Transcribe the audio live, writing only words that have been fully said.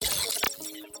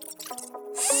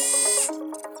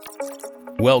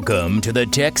Welcome to the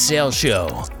Tech Sales Show,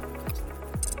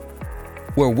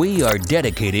 where we are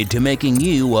dedicated to making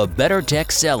you a better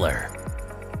tech seller,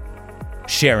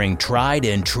 sharing tried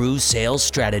and true sales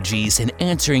strategies and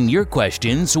answering your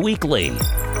questions weekly.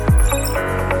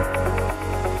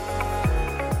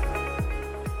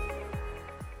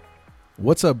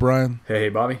 What's up, Brian? Hey,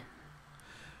 Bobby.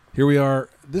 Here we are.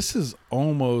 This is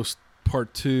almost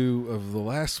part two of the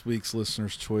last week's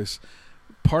listener's choice.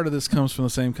 Part of this comes from the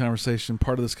same conversation.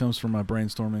 Part of this comes from my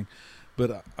brainstorming.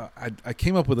 But I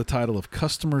came up with a title of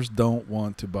Customers Don't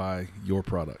Want to Buy Your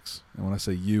Products. And when I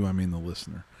say you, I mean the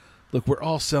listener. Look, we're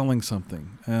all selling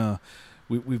something.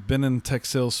 We've been in tech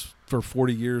sales for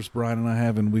 40 years, Brian and I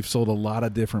have, and we've sold a lot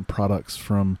of different products,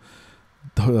 from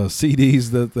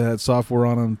CDs that had software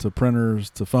on them, to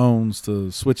printers, to phones,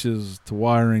 to switches, to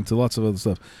wiring, to lots of other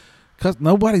stuff.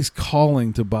 Nobody's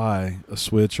calling to buy a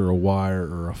switch or a wire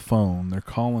or a phone. They're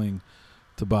calling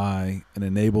to buy and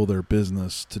enable their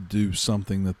business to do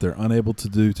something that they're unable to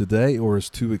do today or is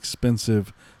too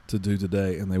expensive to do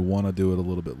today, and they want to do it a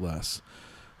little bit less.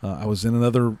 I was in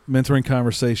another mentoring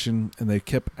conversation, and they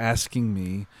kept asking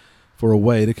me for a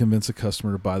way to convince a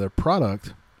customer to buy their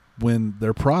product when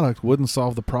their product wouldn't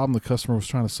solve the problem the customer was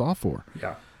trying to solve for.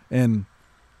 Yeah. And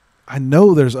I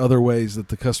know there's other ways that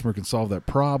the customer can solve that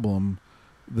problem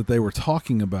that they were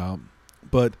talking about,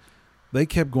 but they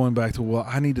kept going back to, well,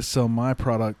 I need to sell my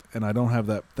product and I don't have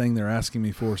that thing they're asking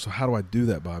me for. So how do I do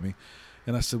that, Bobby?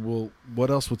 And I said, well, what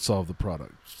else would solve the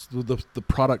product? The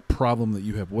product problem that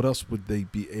you have, what else would they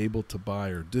be able to buy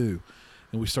or do?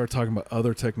 And we started talking about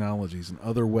other technologies and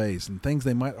other ways and things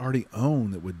they might already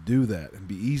own that would do that and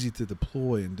be easy to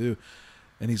deploy and do.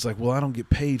 And he's like, well, I don't get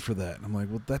paid for that. And I'm like,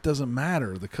 well, that doesn't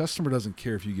matter. The customer doesn't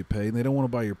care if you get paid, and they don't want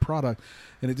to buy your product.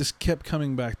 And it just kept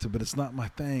coming back to, but it's not my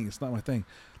thing. It's not my thing.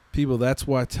 People, that's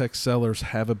why tech sellers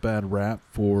have a bad rap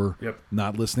for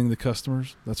not listening to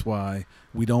customers. That's why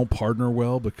we don't partner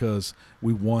well, because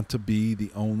we want to be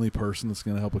the only person that's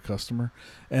going to help a customer.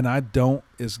 And I don't,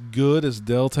 as good as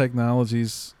Dell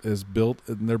Technologies has built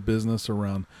in their business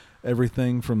around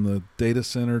everything from the data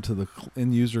center to the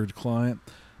end user to client,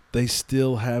 they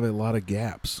still have a lot of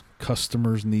gaps.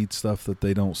 Customers need stuff that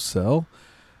they don't sell,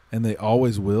 and they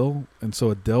always will. And so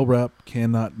a Dell rep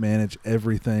cannot manage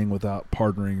everything without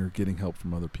partnering or getting help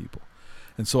from other people.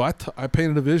 And so I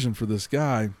painted a vision for this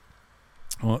guy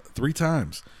 3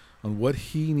 times on what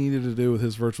he needed to do with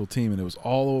his virtual team, and it was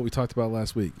all what we talked about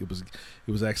last week. It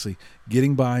was actually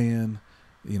getting buy-in,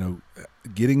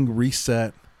 getting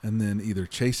reset, and then either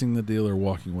chasing the deal or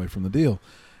walking away from the deal.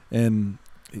 And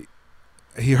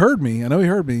he heard me. I know he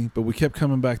heard me, but we kept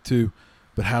coming back to,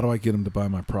 but how do I get them to buy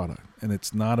my product? And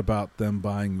it's not about them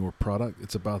buying your product.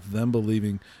 It's about them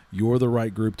believing you're the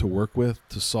right group to work with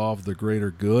to solve the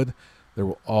greater good. There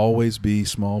will always be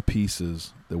small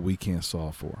pieces that we can't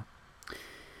solve for.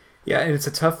 Yeah, and it's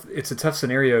a tough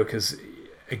scenario because,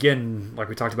 again, like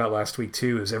we talked about last week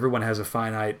too, is everyone has a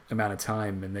finite amount of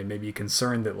time, and they may be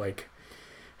concerned that, like,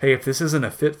 hey, if this isn't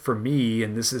a fit for me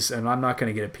and I'm not going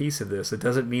to get a piece of this, it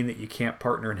doesn't mean that you can't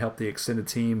partner and help the extended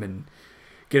team and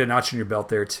get a notch in your belt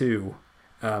there too.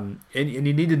 And you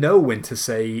need to know when to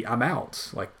say, I'm out.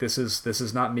 Like, this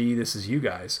is not me, this is you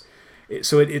guys. It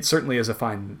certainly is a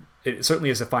fine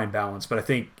balance. But I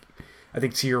think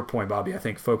to your point, Bobby, I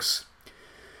think folks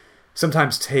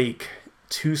sometimes take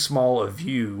too small a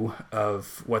view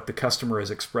of what the customer is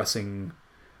expressing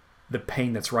the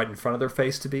pain that's right in front of their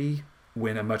face to be,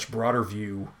 when a much broader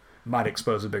view might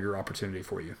expose a bigger opportunity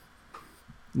for you.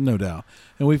 No doubt.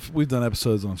 And we've done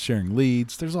episodes on sharing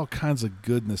leads. There's all kinds of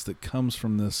goodness that comes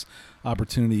from this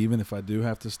opportunity, even if I do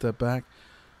have to step back.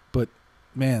 But,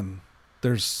 man,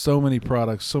 there's so many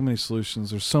products, so many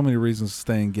solutions. There's so many reasons to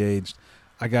stay engaged.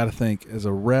 I got to think, as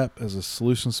a rep, as a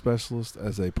solution specialist,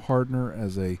 as a partner,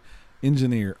 as a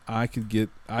engineer, I could get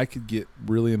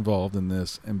really involved in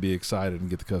this and be excited and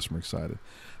get the customer excited.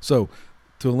 So,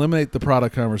 to eliminate the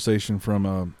product conversation from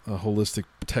a holistic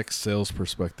tech sales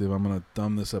perspective, I'm going to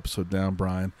dumb this episode down,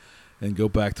 Brian, and go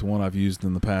back to one I've used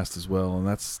in the past as well, and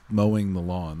that's mowing the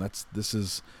lawn.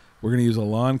 We're going to use a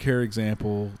lawn care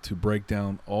example to break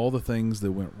down all the things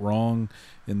that went wrong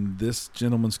in this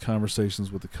gentleman's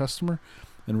conversations with the customer,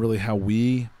 and really how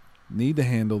we need to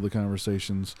handle the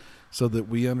conversations so that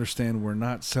we understand we're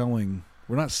not selling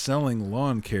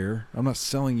lawn care. I'm not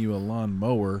selling you a lawn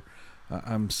mower.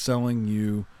 I'm selling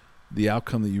you the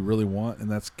outcome that you really want,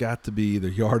 and that's got to be either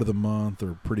yard of the month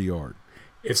or pretty yard.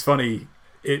 It's funny.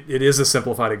 It is a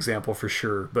simplified example for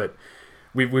sure, but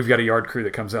we've got a yard crew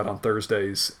that comes out on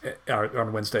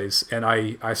Wednesdays, and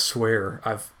I swear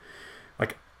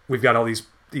we've got all these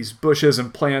these bushes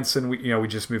and plants, and we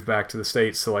just moved back to the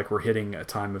States, so like we're hitting a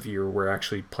time of year where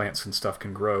actually plants and stuff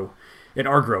can grow and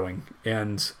are growing,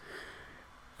 and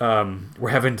we're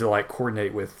having to like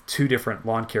coordinate with 2 different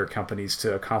lawn care companies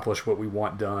to accomplish what we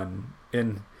want done.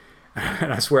 And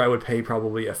I swear I would pay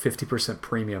probably a 50%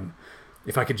 premium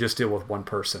if I could just deal with one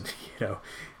person.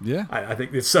 Yeah. I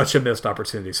think it's such a missed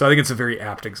opportunity. So I think it's a very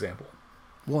apt example.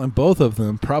 Well, and both of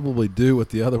them probably do what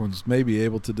the other ones may be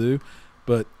able to do,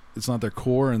 but it's not their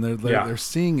core, and they're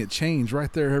seeing it change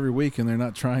right there every week, and they're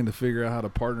not trying to figure out how to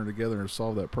partner together and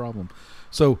solve that problem.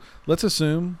 So let's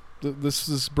assume that this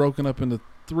is broken up into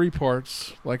 3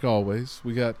 parts, like always.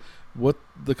 We got what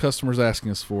the customer's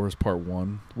asking us for as part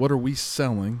 1. What are we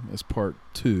selling as part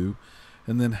 2?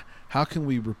 And then how can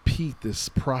we repeat this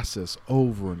process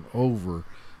over and over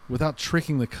without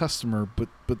tricking the customer, but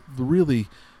really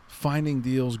finding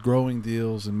deals, growing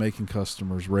deals, and making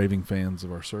customers raving fans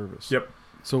of our service? Yep.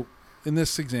 So in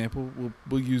this example,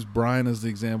 we'll use Brian as the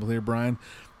example here. Brian,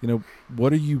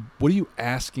 what are you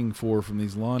asking for from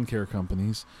these lawn care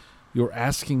companies? You're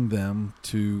asking them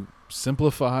to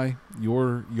simplify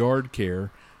your yard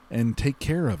care and take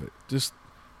care of it. Just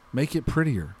make it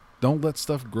prettier. Don't let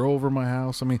stuff grow over my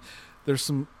house. I mean, there's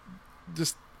some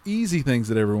just easy things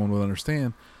that everyone will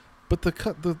understand, but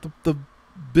the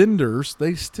vendors,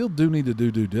 they still do need to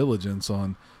do due diligence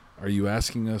on, are you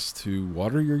asking us to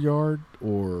water your yard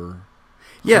or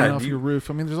clean off your roof?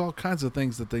 I mean, there's all kinds of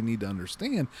things that they need to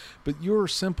understand, but you're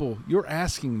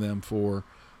asking them for,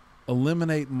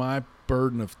 eliminate my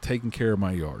burden of taking care of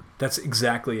my yard. That's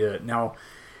exactly it. Now,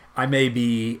 I may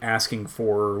be asking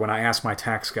for, when I ask my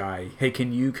tax guy, hey,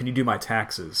 can you do my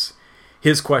taxes?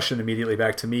 His question immediately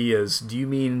back to me is, do you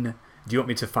want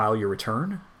me to file your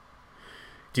return?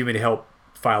 Do you want me to help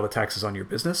file the taxes on your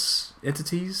business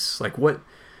entities? Like what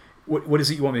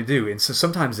is it you want me to do? And so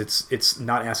sometimes it's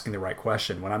not asking the right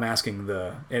question. When I'm asking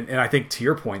and I think to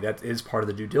your point, that is part of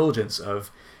the due diligence of,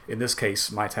 in this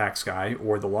case, my tax guy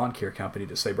or the lawn care company,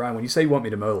 to say, Brian, when you say you want me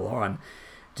to mow the lawn,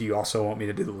 do you also want me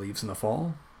to do the leaves in the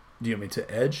fall? Do you want me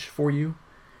to edge for you?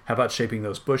 How about shaping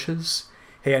those bushes?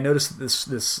 Hey, I noticed that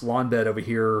this lawn bed over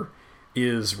here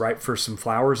is ripe for some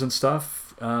flowers and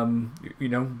stuff.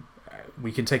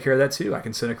 We can take care of that too. I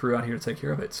can send a crew out here to take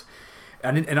care of it.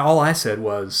 And all I said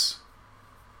was,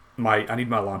 I need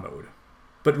my lawn mowed.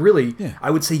 But really, I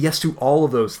would say yes to all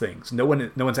of those things. No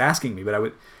one's asking me, but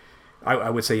I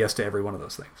would say yes to every one of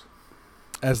those things.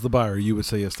 As the buyer, you would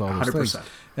say yes to all those 100%. Things.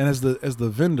 And as the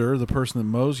vendor, the person that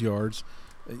mows yards,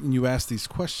 and you ask these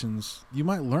questions, you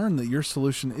might learn that your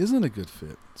solution isn't a good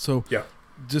fit. So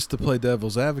just to play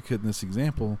devil's advocate in this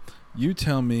example, you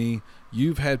tell me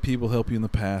you've had people help you in the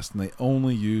past and they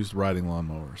only used riding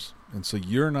lawnmowers. And so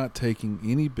you're not taking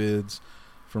any bids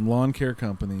from lawn care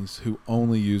companies who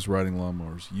only use riding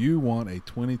lawnmowers. You want a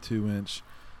 22-inch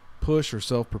push or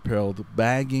self-propelled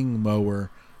bagging mower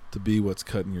to be what's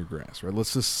cutting your grass, right?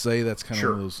 Let's just say that's kind of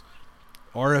one of those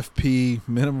RFP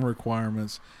minimum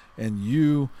requirements, and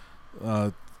you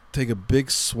take a big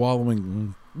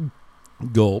swallowing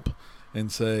gulp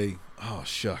and say, oh,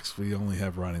 shucks, we only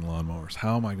have riding lawnmowers.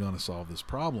 How am I going to solve this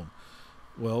problem?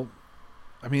 Well,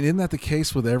 I mean, isn't that the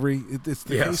case with it's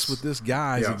the case with this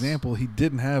guy's example. He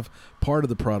didn't have part of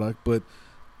the product, but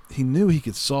he knew he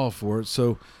could solve for it.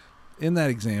 So in that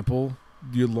example,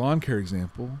 your lawn care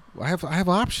example, I have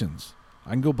options.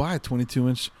 I can go buy a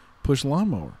 22-inch push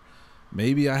lawnmower.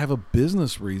 Maybe I have a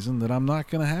business reason that I'm not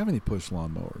going to have any push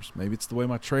lawnmowers. Maybe it's the way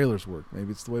my trailers work.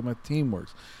 Maybe it's the way my team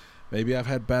works. Maybe I've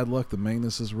had bad luck. The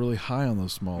maintenance is really high on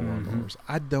those small lawnmowers.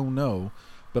 I don't know,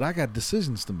 but I got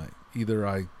decisions to make.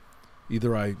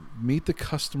 Either I meet the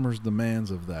customer's demands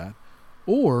of that,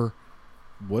 or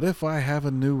what if I have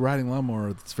a new riding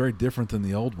lawnmower that's very different than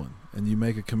the old one, and you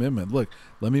make a commitment? Look,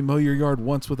 let me mow your yard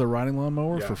once with a riding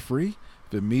lawnmower for free.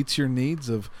 If it meets your needs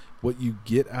of what you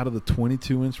get out of the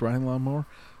 22-inch riding lawnmower,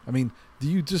 I mean, do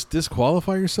you just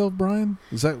disqualify yourself, Brian?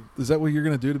 Is that what you're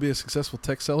going to do to be a successful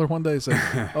tech seller one day? Say,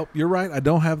 oh, you're right, I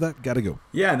don't have that, got to go.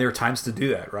 Yeah, and there are times to do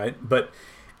that, right? But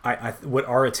what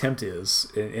our attempt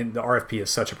is, and the RFP is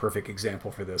such a perfect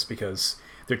example for this, because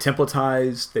they're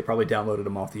templatized. They probably downloaded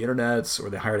them off the internet, or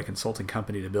they hired a consulting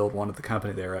company to build one at the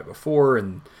company they were at before,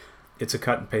 and it's a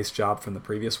cut and paste job from the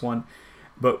previous one.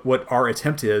 But what our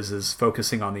attempt is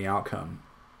focusing on the outcome.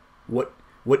 What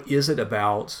is it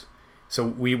about? So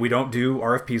we don't do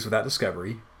RFPs without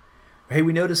discovery. Hey,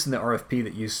 we noticed in the RFP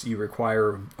that you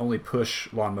require only push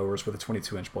lawnmowers with a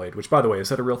 22-inch blade. Which, by the way, is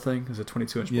that a real thing? Is a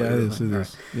 22-inch blade? Yeah, it is.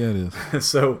 Right. Yeah, it is.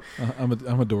 So I'm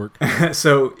a dork.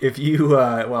 So if you,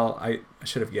 I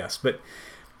should have guessed, but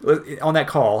on that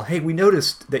call, hey, we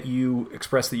noticed that you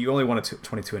expressed that you only want a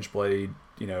 22-inch blade.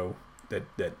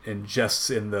 that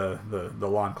ingests in the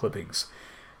lawn clippings.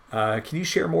 Can you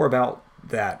share more about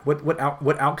that?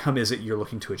 What outcome is it you're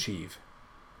looking to achieve?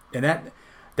 And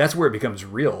that's where it becomes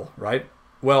real, right?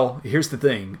 Well, here's the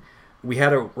thing. We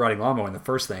had a riding lawnmower in the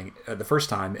first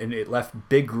time, and it left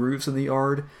big grooves in the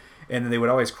yard, and then they would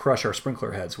always crush our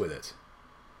sprinkler heads with it.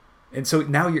 And so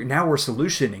now we're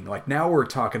solutioning. Like, now we're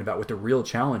talking about what the real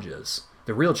challenge is.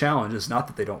 The real challenge is not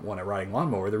that they don't want a riding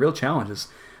lawnmower. The real challenge is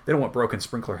they don't want broken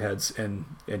sprinkler heads and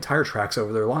tire tracks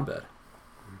over their lawn bed.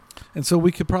 And so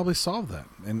we could probably solve that,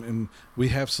 and we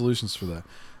have solutions for that.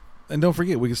 And don't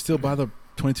forget, we could still buy the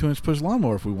 22-inch push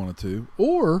lawnmower if we wanted to,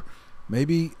 or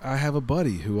maybe I have a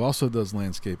buddy who also does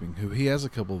landscaping, who he has a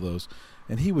couple of those,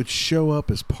 and he would show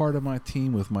up as part of my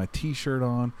team with my T-shirt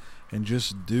on and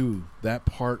just do that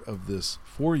part of this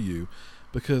for you,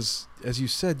 because, as you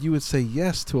said, you would say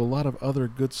yes to a lot of other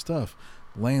good stuff,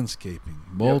 landscaping,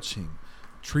 mulching,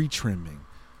 tree trimming,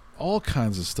 all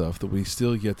kinds of stuff that we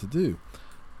still get to do.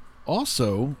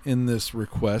 Also, in this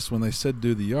request, when they said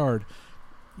do the yard,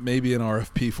 maybe an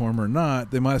RFP form or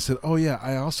not, they might have said, oh yeah,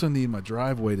 I also need my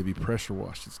driveway to be pressure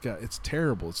washed. It's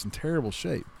terrible. It's in terrible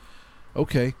shape.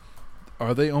 Okay.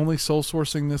 Are they only sole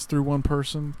sourcing this through one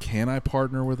person? Can I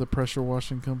partner with a pressure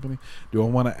washing company? Do I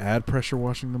want to add pressure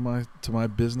washing to my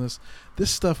business? This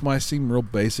stuff might seem real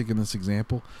basic in this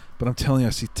example, but I'm telling you,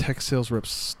 I see tech sales reps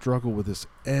struggle with this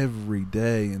every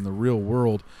day in the real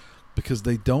world because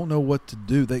they don't know what to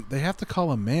do. They have to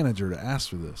call a manager to ask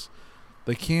for this.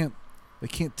 They can't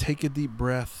take a deep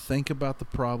breath, think about the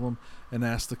problem, and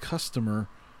ask the customer,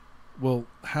 well,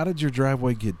 how did your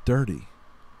driveway get dirty?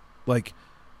 Like,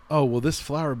 oh, well, this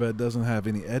flower bed doesn't have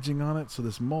any edging on it, so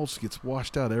this mulch gets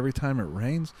washed out every time it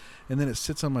rains, and then it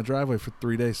sits on my driveway for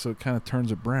 3 days, so it kind of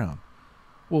turns it brown.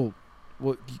 Well,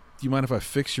 do you mind if I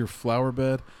fix your flower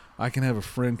bed? I can have a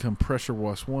friend come pressure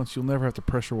wash once. You'll never have to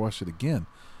pressure wash it again.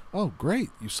 Oh,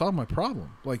 great. You solved my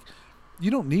problem. Like, you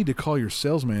don't need to call your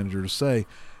sales manager to say,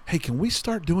 hey, can we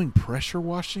start doing pressure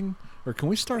washing? Or can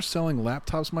we start selling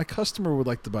laptops? My customer would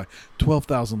like to buy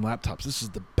 12,000 laptops. This is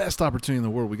the best opportunity in the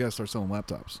world. We got to start selling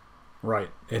laptops. Right.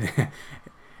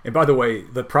 And by the way,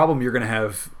 the problem you're going to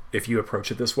have if you approach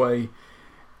it this way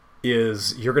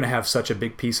is you're going to have such a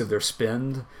big piece of their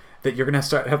spend that you're going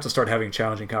to have to start having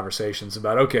challenging conversations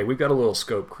about, okay, we've got a little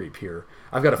scope creep here.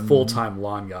 I've got a full-time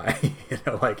lawn guy,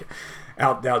 like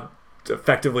out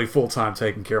effectively full-time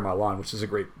taking care of my lawn, which is a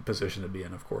great position to be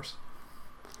in, of course.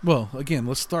 Well, again,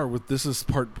 let's start with, this is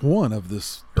part one of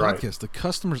this podcast. Right. The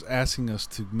customer's asking us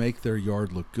to make their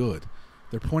yard look good.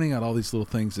 They're pointing out all these little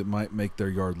things that might make their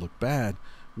yard look bad.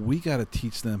 We got to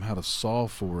teach them how to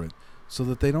solve for it so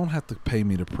that they don't have to pay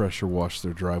me to pressure wash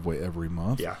their driveway every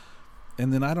month. Yeah.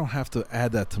 And then I don't have to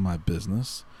add that to my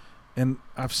business. And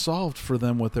I've solved for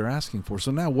them what they're asking for.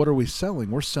 So now what are we selling?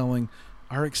 We're selling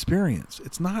our experience.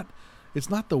 It's not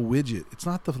the widget. It's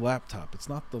not the laptop. It's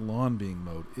not the lawn being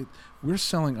mowed. We're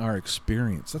selling our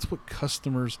experience. That's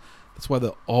why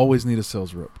they'll always need a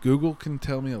sales rep. Google can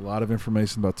tell me a lot of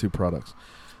information about two products,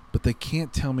 but they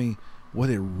can't tell me what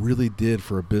it really did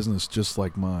for a business just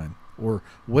like mine, or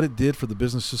what it did for the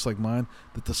business just like mine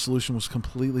that the solution was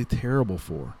completely terrible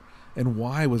for. And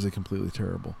why was it completely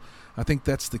terrible? I think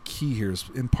that's the key here. Is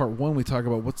in part one, we talk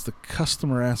about what's the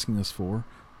customer asking us for,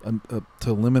 to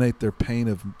eliminate their pain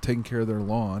of taking care of their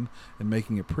lawn and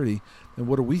making it pretty. And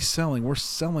what are we selling? We're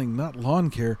selling not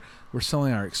lawn care. We're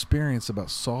selling our experience about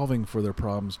solving for their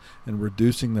problems and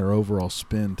reducing their overall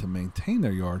spend to maintain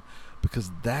their yard,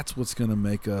 because that's what's going to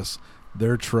make us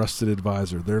their trusted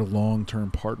advisor, their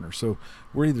long-term partner. So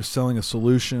we're either selling a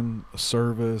solution, a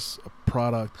service, a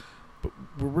product, but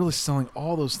we're really selling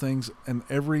all those things, and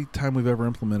every time we've ever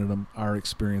implemented them, our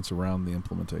experience around the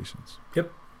implementations.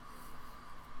 Yep.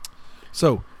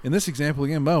 So in this example,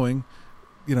 again, mowing,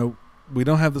 we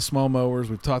don't have the small mowers.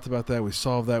 We've talked about that. We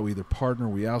solved that. We either partner,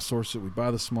 we outsource it, we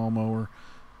buy the small mower.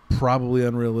 Probably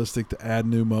unrealistic to add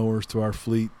new mowers to our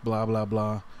fleet, blah, blah,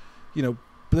 blah. But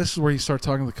this is where you start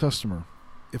talking to the customer.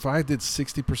 If I did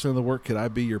 60% of the work, could I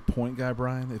be your point guy,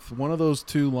 Brian? If one of those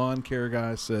two lawn care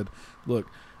guys said, look,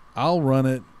 I'll run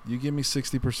it. You give me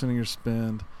 60% of your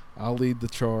spend. I'll lead the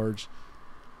charge.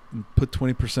 And put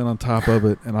 20% on top of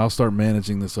it, and I'll start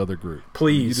managing this other group.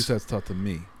 Please. You just have to talk to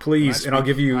me. Please, and I'll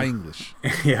give you English.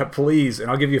 Yeah, please,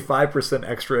 and I'll give you 5%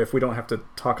 extra if we don't have to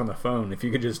talk on the phone. If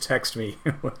you could just text me,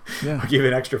 I'll give you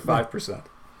an extra 5%.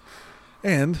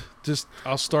 And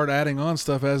I'll start adding on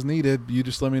stuff as needed. You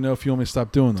just let me know if you want me to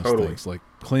stop doing those things, like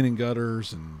cleaning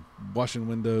gutters and washing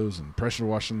windows and pressure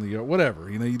washing the yard,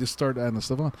 whatever. You just start adding the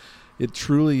stuff on. It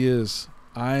truly is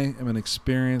I am an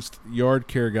experienced yard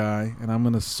care guy, and I'm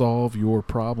going to solve your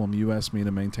problem. You asked me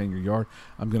to maintain your yard.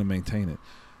 I'm going to maintain it.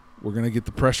 We're going to get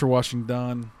the pressure washing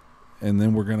done, and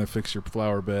then we're going to fix your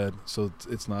flower bed so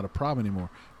it's not a problem anymore.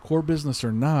 Core business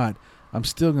or not, I'm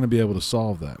still going to be able to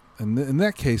solve that. And in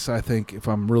that case, I think if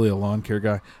I'm really a lawn care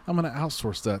guy, I'm going to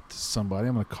outsource that to somebody.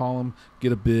 I'm going to call them,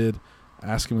 get a bid,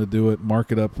 ask him to do it,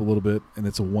 mark it up a little bit, and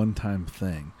it's a one-time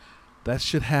thing. That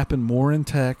should happen more in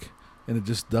tech, and it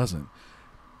just doesn't.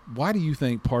 Why do you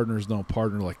think partners don't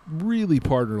really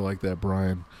partner like that,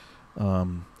 Brian,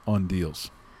 on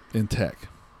deals in tech?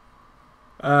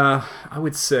 I'd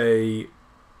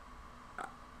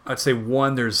say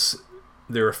one,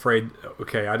 they're afraid.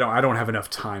 Okay, I don't have enough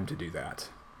time to do that.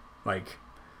 Like,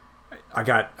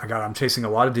 I'm chasing a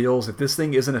lot of deals. If this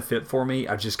thing isn't a fit for me,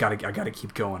 I got to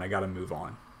keep going. I got to move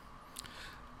on.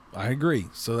 I agree.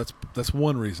 So that's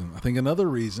one reason. I think another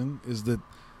reason is that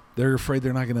they're afraid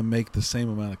they're not going to make the same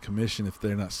amount of commission if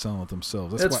they're not selling it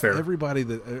themselves. That's why fair. Everybody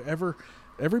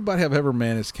I've ever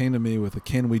managed came to me with a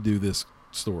 "Can we do this?"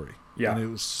 story. Yeah. And it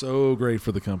was so great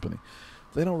for the company.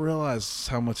 They don't realize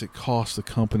how much it costs the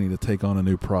company to take on a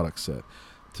new product set,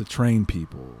 to train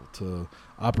people, to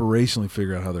operationally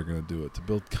figure out how they're going to do it, to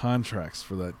build contracts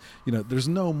for that. There's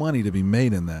no money to be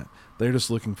made in that. They're just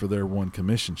looking for their one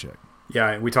commission check.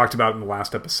 Yeah, we talked about in the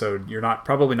last episode, you're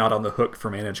probably not on the hook for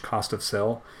managed cost of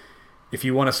sale. If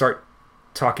you want to start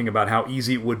talking about how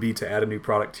easy it would be to add a new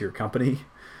product to your company,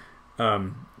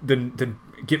 then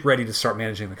get ready to start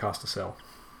managing the cost of sale.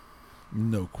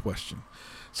 No question.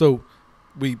 So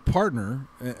we partner,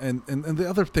 and the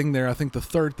other thing there, I think the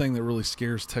third thing that really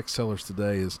scares tech sellers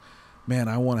today is, man,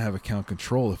 I want to have account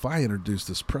control. If I introduce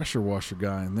this pressure washer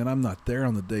guy and then I'm not there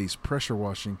on the day he's pressure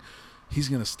washing, he's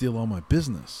going to steal all my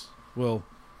business. Well,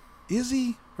 is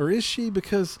he or is she?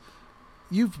 Because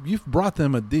you've brought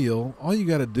them a deal. All you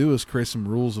got to do is create some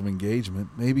rules of engagement,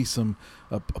 maybe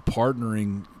a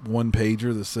partnering one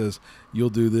pager that says you'll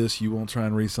do this, you won't try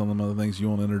and resell them other things, you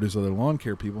won't introduce other lawn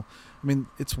care people. I mean,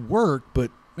 it's work,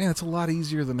 but man, it's a lot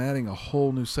easier than adding a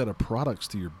whole new set of products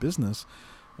to your business.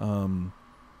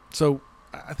 So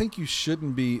I think you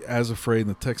shouldn't be as afraid in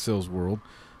the tech sales world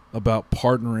about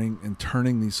partnering and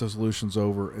turning these solutions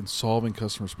over and solving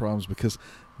customers' problems, because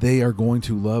they are going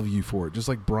to love you for it. Just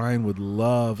like Brian would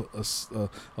love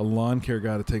a lawn care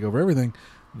guy to take over everything,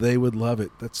 they would love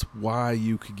it. That's why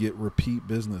you could get repeat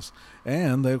business,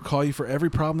 and they'll call you for every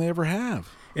problem they ever have.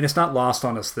 And it's not lost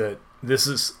on us that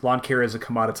lawn care is a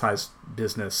commoditized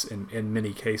business in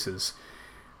many cases.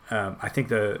 I think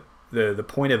the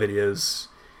point of it is,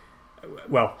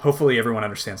 well, hopefully everyone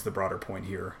understands the broader point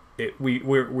here. We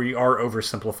are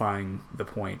oversimplifying the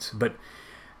point, but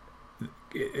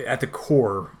at the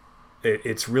core,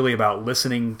 it's really about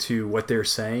listening to what they're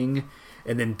saying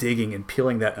and then digging and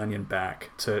peeling that onion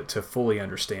back to fully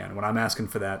understand. When I'm asking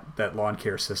for that lawn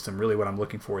care system, really what I'm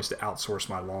looking for is to outsource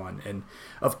my lawn. And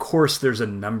of course, there's a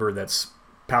number that's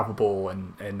palpable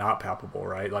and not palpable,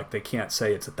 right? Like, they can't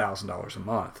say it's $1,000 a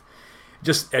month.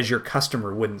 Just as your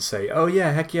customer wouldn't say, oh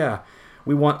yeah, heck yeah,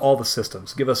 we want all the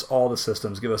systems. Give us all the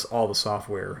systems. Give us all the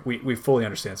software. We fully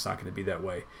understand it's not going to be that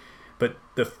way. But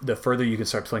the further you can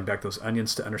start peeling back those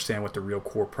onions to understand what the real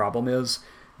core problem is,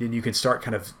 then you can start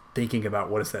kind of thinking about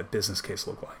what does that business case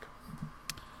look like.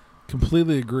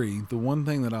 Completely agree. The one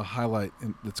thing that I'll highlight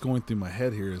that's going through my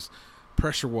head here is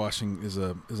pressure washing is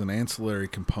an ancillary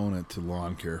component to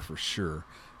lawn care for sure.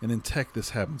 And in tech,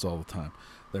 this happens all the time.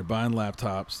 They're buying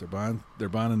laptops. They're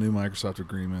buying a new Microsoft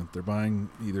agreement. They're buying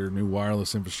either new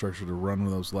wireless infrastructure to run one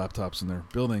of those laptops in their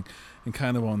building, and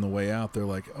kind of on the way out, they're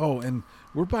like, "Oh, and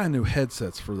we're buying new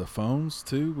headsets for the phones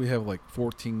too. We have like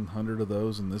 1,400 of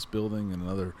those in this building, and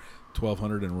another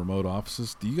 1,200 in remote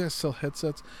offices. Do you guys sell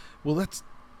headsets?" Well, that's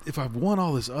if I've won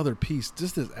all this other piece.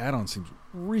 Just this add-on seems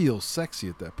real sexy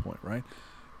at that point, right?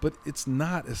 But it's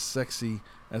not as sexy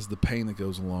as the pain that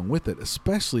goes along with it,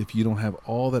 especially if you don't have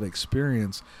all that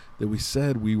experience that we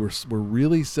said we're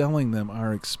really selling them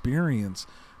our experience,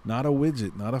 not a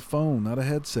widget, not a phone, not a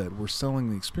headset. We're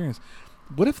selling the experience.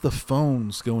 What if the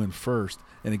phones go in first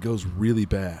and it goes really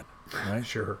bad, right?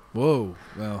 Sure. Whoa.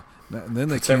 Well, and then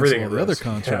they cancel all the other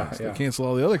contracts. Yeah. They cancel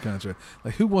all the other contracts.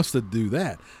 Like, who wants to do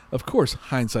that? Of course,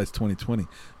 hindsight's 20/20.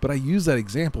 But I use that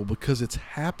example because it's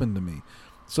happened to me.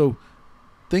 So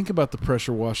think about the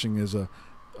pressure washing as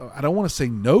I don't want to say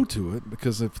no to it,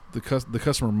 because if the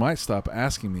customer might stop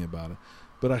asking me about it,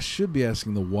 but I should be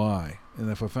asking the why.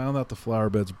 And if I found out the flower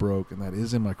bed's broke and that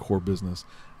is in my core business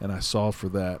and I solve for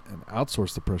that and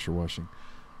outsource the pressure washing,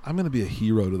 I'm going to be a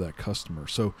hero to that customer.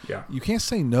 So you can't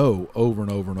say no over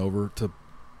and over and over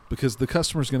because the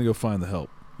customer's going to go find the help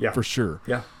for sure.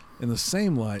 Yeah. In the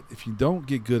same light, if you don't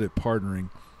get good at partnering,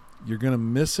 you're going to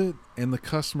miss it, and the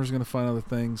customer's going to find other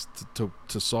things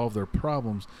to solve their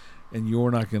problems, and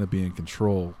you're not going to be in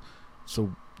control.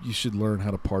 So you should learn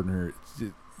how to partner.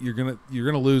 You're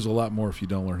gonna lose a lot more if you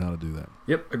don't learn how to do that.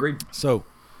 Yep, agreed. So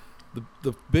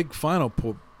the big final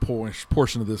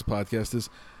portion of this podcast is,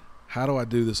 how do I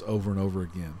do this over and over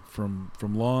again, from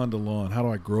lawn to lawn? How do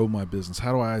I grow my business?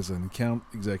 How do I, as an account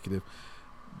executive,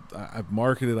 I've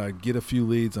marketed, I get a few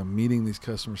leads, I'm meeting these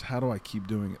customers. How do I keep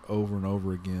doing it over and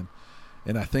over again?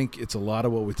 And I think it's a lot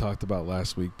of what we talked about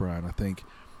last week, Brian. I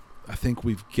think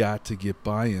we've got to get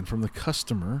buy-in from the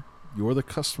customer. You're the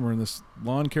customer in this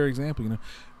lawn care example.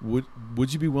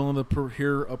 Would you be willing to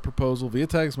hear a proposal via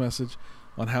text message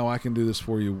on how I can do this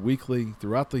for you weekly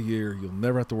throughout the year? You'll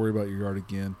never have to worry about your yard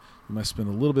again. You might spend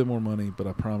a little bit more money, but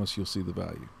I promise you'll see the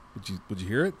value. Would you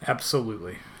hear it?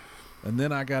 Absolutely. And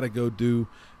then I got to go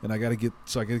I got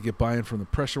to get buy-in from the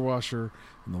pressure washer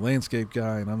and the landscape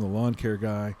guy, and I'm the lawn care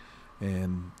guy,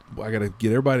 and I got to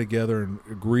get everybody together and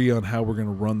agree on how we're going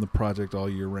to run the project all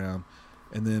year round,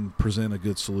 and then present a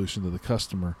good solution to the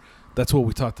customer. That's what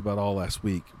we talked about all last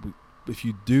week. If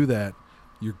you do that,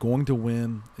 you're going to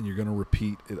win, and you're going to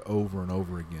repeat it over and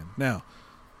over again. Now,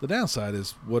 the downside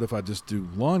is, what if I just do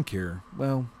lawn care?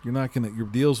 Well, your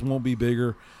deals won't be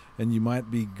bigger, and you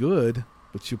might be good,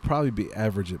 but you'll probably be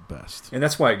average at best. And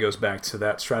that's why it goes back to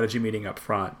that strategy meeting up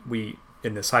front.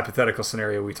 In this hypothetical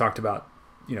scenario, we talked about,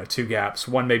 two gaps.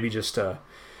 One, maybe just a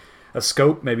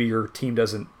scope. Maybe your team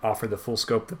doesn't offer the full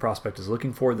scope the prospect is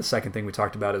looking for. The second thing we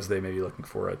talked about is they may be looking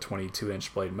for a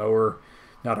 22-inch blade mower,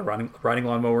 not a riding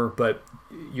lawn mower. But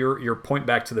your point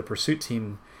back to the pursuit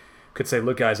team could say,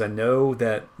 look, guys, I know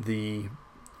that the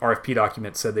RFP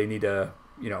document said they need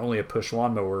only a push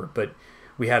lawn mower, but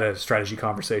we had a strategy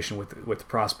conversation with the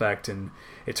prospect, and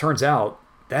it turns out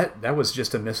that was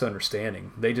just a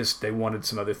misunderstanding. They wanted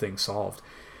some other things solved.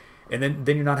 And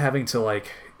then you're not having to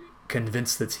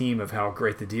convince the team of how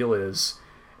great the deal is,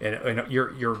 and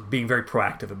you're being very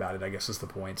proactive about it, I guess is the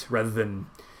point, rather than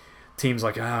teams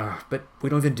but we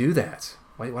don't even do that.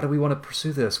 Why do we want to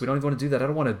pursue this? We don't even want to do that. I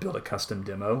don't want to build a custom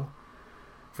demo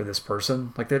for this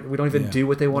person. That we don't even do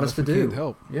what they want us to do. Can't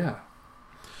help. Yeah.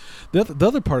 The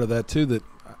other part of that too that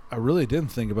I really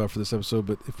didn't think about for this episode,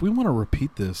 but if we want to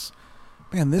repeat this,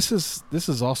 man, this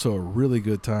is also a really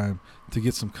good time to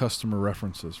get some customer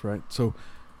references, right? So,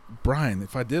 Brian,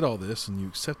 if I did all this and you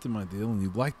accepted my deal and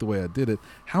you liked the way I did it,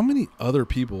 how many other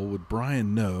people would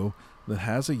Brian know that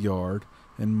has a yard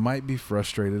and might be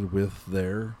frustrated with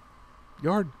their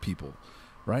yard people,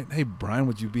 right? Hey, Brian,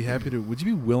 would you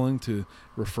be willing to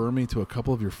refer me to a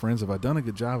couple of your friends? Have I done a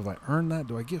good job? Have I earned that?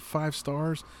 Do I get 5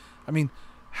 stars? I mean,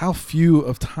 how few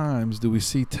of times do we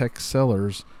see tech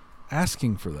sellers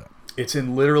asking for that? It's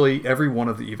in literally every one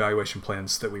of the evaluation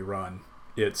plans that we run.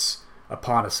 It's,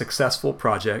 upon a successful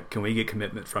project, can we get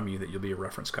commitment from you that you'll be a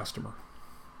reference customer?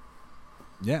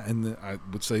 Yeah, and I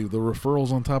would say the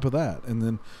referrals on top of that. And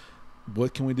then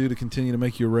what can we do to continue to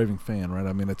make you a raving fan, right?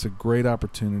 I mean, it's a great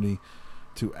opportunity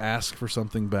to ask for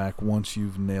something back once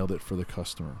you've nailed it for the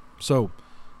customer. So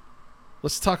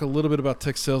let's talk a little bit about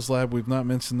Tech Sales Lab. We've not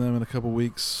mentioned them in a couple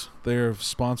weeks. They have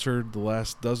sponsored the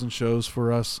last dozen shows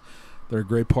for us. They're a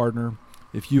great partner.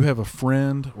 If you have a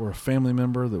friend or a family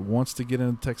member that wants to get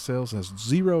into tech sales, has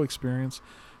zero experience,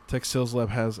 Tech Sales Lab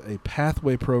has a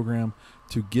pathway program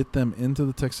to get them into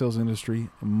the tech sales industry,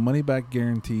 money back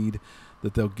guaranteed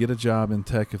that they'll get a job in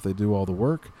tech if they do all the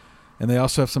work. And they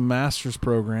also have some master's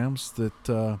programs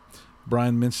that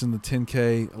Brian mentioned, the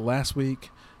 10K last week.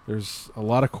 There's a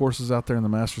lot of courses out there in the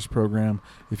master's program.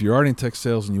 If you're already in tech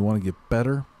sales and you want to get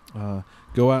better,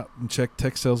 go out and check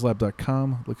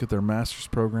techsaleslab.com. Look at their master's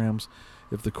programs.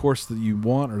 If the course that you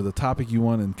want or the topic you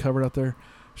want and covered out there,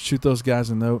 shoot those guys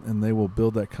a note and they will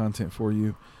build that content for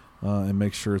you and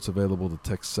make sure it's available to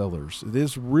tech sellers. It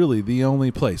is really the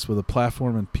only place with a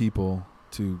platform and people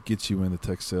to get you into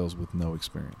tech sales with no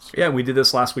experience. Yeah, we did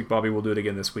this last week, Bobby. We'll do it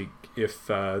again this week. If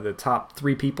the top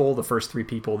 3 people, the first 3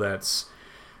 people that's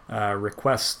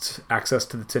request access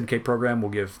to the 10K program,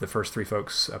 we'll give the first 3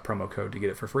 folks a promo code to get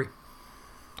it for free.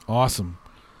 Awesome.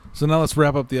 So now let's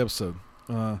wrap up the episode.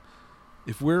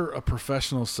 If we're a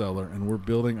professional seller and we're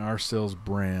building our sales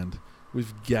brand,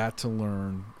 we've got to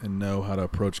learn and know how to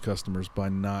approach customers by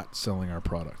not selling our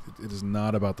product. It is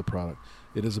not about the product.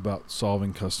 It is about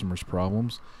solving customers'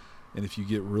 problems. And if you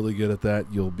get really good at that,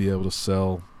 you'll be able to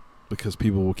sell because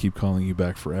people will keep calling you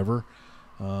back forever.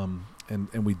 And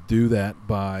we do that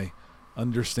by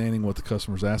understanding what the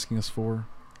customer's asking us for,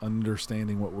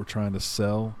 understanding what we're trying to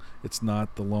sell. It's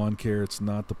not the lawn care. It's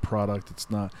not the product.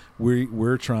 It's not.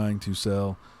 We're trying to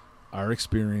sell our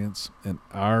experience and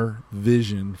our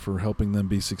vision for helping them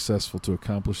be successful to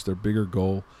accomplish their bigger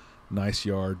goal. Nice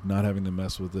yard, not having to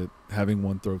mess with it, having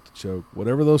one throat to choke,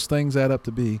 whatever those things add up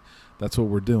to be, that's what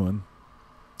we're doing.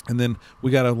 And then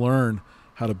we got to learn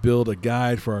how to build a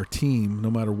guide for our team,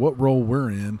 no matter what role we're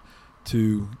in,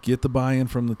 to get the buy-in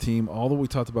from the team, all that we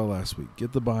talked about last week.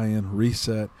 Get the buy-in,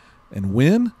 reset, and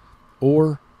win,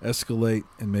 or escalate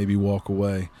and maybe walk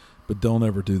away. But don't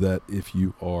ever do that if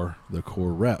you are the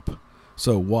core rep.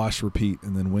 So wash, repeat,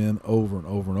 and then win over and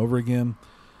over and over again.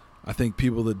 I think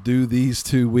people that do these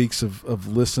 2 weeks of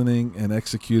listening and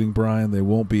executing, Brian, they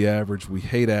won't be average. We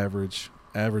hate average.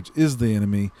 Average is the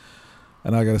enemy.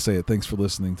 And I got to say it. Thanks for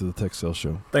listening to the Tech Sales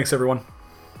Show. Thanks, everyone.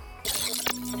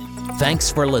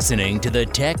 Thanks for listening to the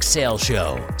Tech Sales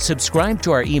Show. Subscribe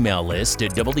to our email list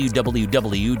at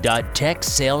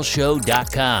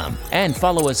www.techsaleshow.com and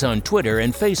follow us on Twitter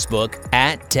and Facebook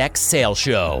at Tech Sales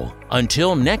Show.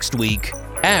 Until next week,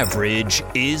 average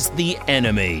is the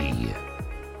enemy.